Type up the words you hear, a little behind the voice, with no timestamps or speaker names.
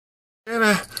And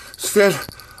I said,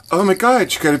 oh my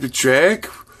God, you got a big drag?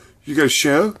 You got a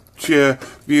show? Yeah,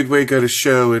 me and Wade got a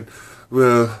show, and,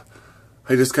 well,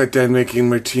 I just got done making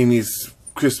Martini's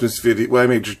Christmas video. Well, I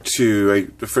made her two.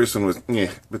 The first one was,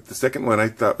 yeah, but the second one I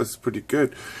thought was pretty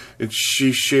good. And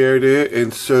she shared it,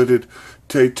 and so did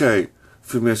Tay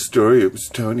from Miss Story. It was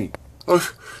Tony.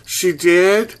 Oh, she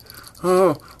did?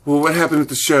 Oh, well, what happened at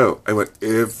the show? I want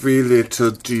every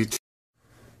little detail.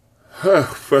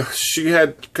 Oh, well, she had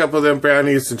a couple of them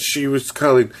brownies, and she was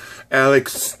calling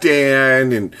Alex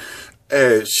Stan, and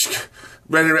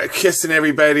running around kissing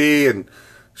everybody, and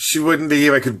she wouldn't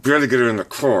leave. I could barely get her in the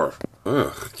car.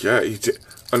 Oh, yeah, you did.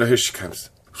 Oh, no, here she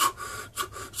comes.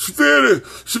 Savannah,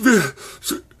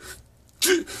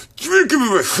 you give me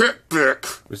my hat back.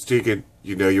 Miss Deegan,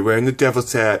 you know you're wearing the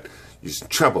devil's hat. You're in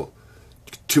trouble.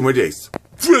 2 more days.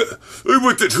 I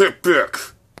want that hat back.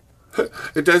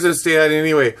 It doesn't stay on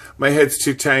anyway. My head's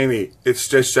too tiny. It's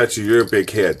stretched out to your big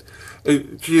head.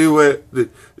 You, the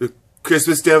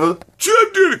Christmas devil?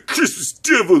 I'm not a Christmas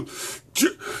devil.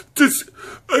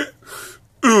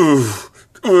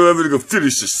 I'm gonna go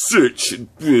finish the search and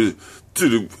to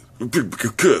the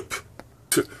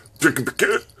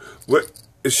cup. What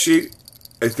is she?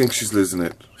 I think she's losing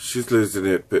it. She's losing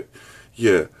it, but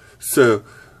yeah. So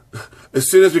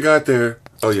as soon as we got there,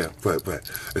 oh yeah, what?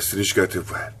 As soon as you got there,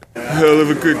 what? Hell of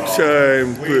a good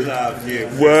time. We love you.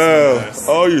 Wow,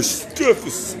 all your stuff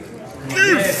is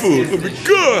beautiful. Oh my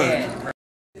God.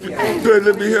 But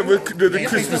let me have another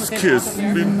Christmas kiss.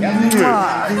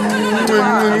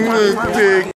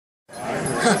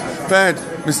 Bad.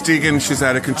 Miss Deegan, she's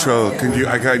out of control.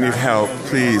 I need help,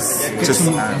 please. Just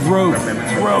rope.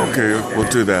 Okay, we'll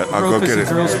do that. I'll go get it.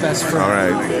 Girl's best friend. All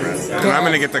right. And I'm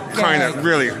gonna get the kind that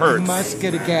really hurts. You must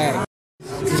get a gag.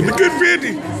 Good,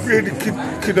 Randy,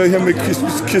 can I have my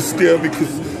Christmas kiss now,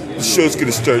 because the show's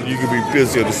gonna start. You're gonna be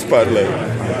busy on the spotlight.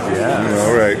 Yeah.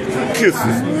 All right. Kisses.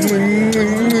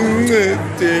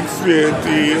 Thanks,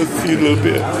 Randy. I'll see you in a little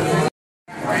bit.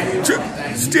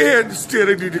 Stan,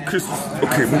 I need a Christmas.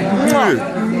 Okay.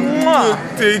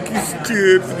 Thank you,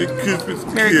 Stan, for the Christmas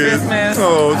kiss. Merry Christmas.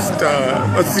 Oh, stop.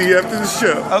 I'll see you after the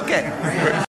show. Okay.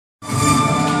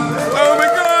 Oh my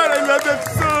God, I love that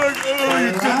song. Oh,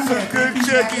 you did so good,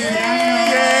 Jackie.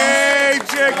 Yay,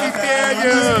 Jackie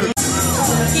Daniels.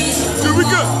 Here we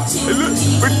go.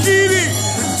 Martini.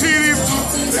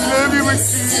 I love you,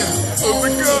 Martini. Oh my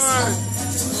God.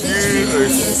 You are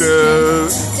so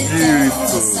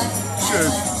beautiful.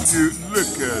 Just you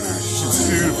look at her. She's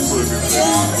beautiful.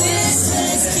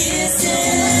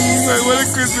 I want a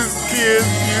Christmas kiss.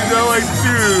 You know I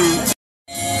do.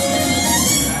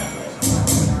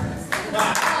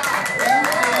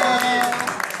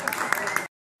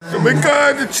 Oh my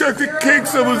God, the chocolate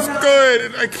cake's almost good,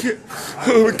 and I can't.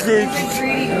 Oh my God,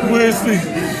 where's the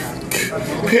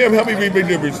Pam? Help me read my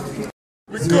numbers.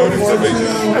 I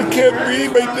can't read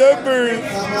my numbers.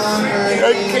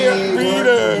 I can't read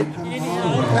them.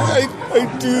 I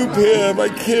do, Pam. I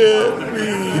can't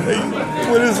read.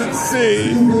 What does it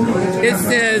say? It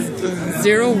says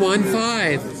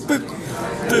 015. But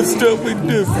that's not my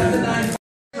number.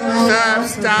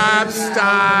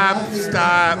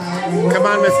 Stop. Come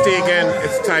on, Miss Deegan.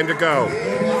 It's time to go.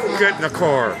 Get in the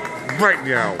car. Right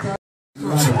now.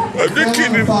 I'm not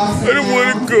kidding. I don't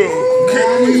want to go.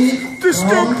 Just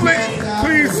don't play.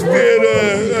 Please, Santa.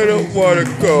 I don't want to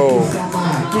go.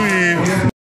 Please.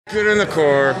 Get in the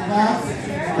car.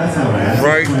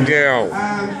 Right now.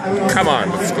 Come on,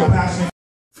 let's go.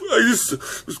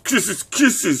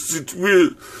 Kisses. It's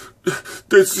weird.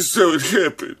 That's just how it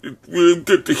happened. We didn't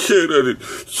get the head on it.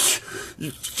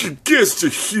 You guessed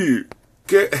it here.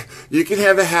 You can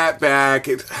have the hat back.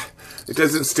 It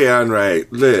doesn't stay on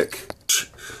right. Look.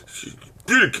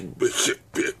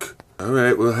 All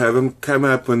right, we'll have them come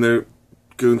up when their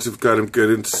goons have got them good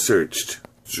and searched.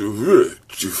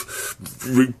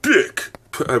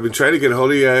 I've been trying to get a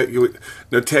hold of you.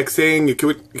 No texting. You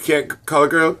can't call a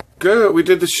girl. Girl, we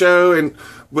did the show, and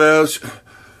well,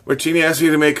 Martini asked me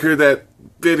to make her that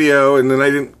video, and then I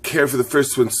didn't care for the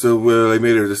first one, so well, I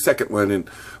made her the second one, and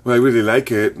well, I really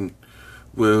like it, and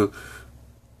well,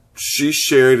 she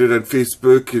shared it on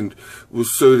Facebook, and well,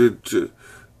 so did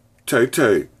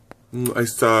Tay. I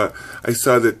saw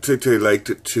that Tay liked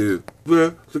it too.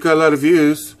 Well, look, got a lot of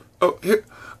views. Oh, here.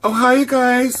 Oh, hi, you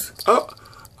guys. Oh,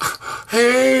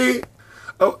 hey.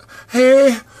 Oh,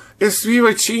 hey. It's me,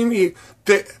 Martini.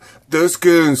 Those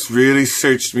goons really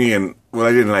searched me, and well,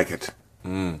 I didn't like it.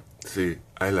 See,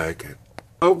 I like it.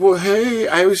 Oh, well, hey.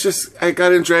 I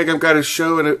got in drag. I've got a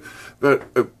show in about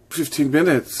 15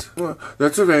 minutes. Well,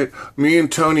 that's all right. Me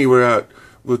and Tony were out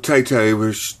with Tay.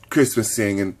 We're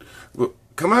Christmasing, and well,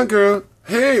 Come on, girl.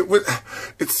 Hey, what?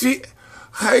 See,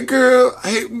 hi, girl.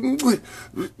 Hey,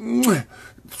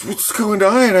 what's going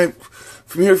on?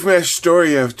 From here from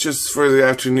Astoria, just for the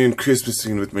afternoon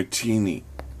Christmasing with Martini.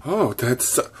 Oh,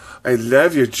 I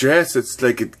love your dress. It's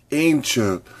like an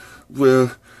angel.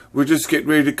 Well, we're just getting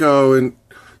ready to go, and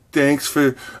thanks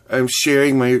for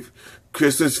sharing my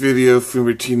Christmas video from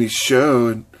Martini's show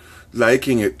and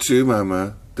liking it too,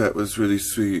 Mama. That was really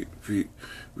sweet. We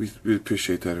really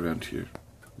appreciate that around here.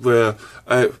 Well,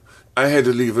 I had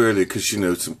to leave early because,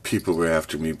 some people were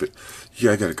after me, but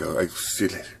yeah, I gotta go. I'll see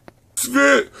you later.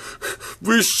 Sven,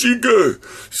 where's she go?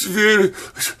 Sven,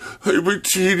 hi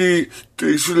Martini,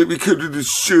 thanks for letting me come to the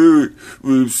show.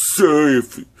 Well, I'm sorry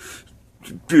if I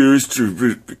embarrassed her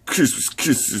with the Christmas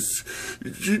kisses.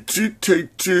 You did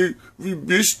take two. We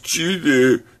missed you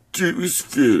there. It was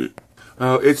Sven.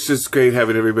 Oh, it's just great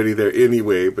having everybody there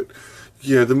anyway, but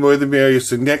yeah, the more the merrier,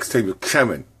 so next time you're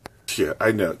coming. Yeah,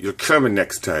 I know, you're coming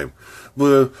next time.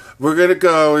 Well, we're gonna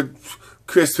go and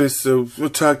Christmas, so we'll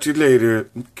talk to you later.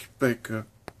 Bye, girl.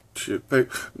 Bye.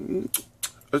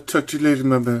 I'll talk to you later,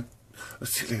 Mama. I'll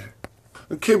see you later.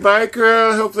 Okay, bye,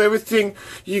 girl. Hope everything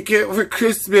you get for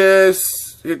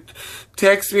Christmas.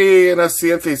 Text me, and I'll see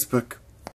you on Facebook.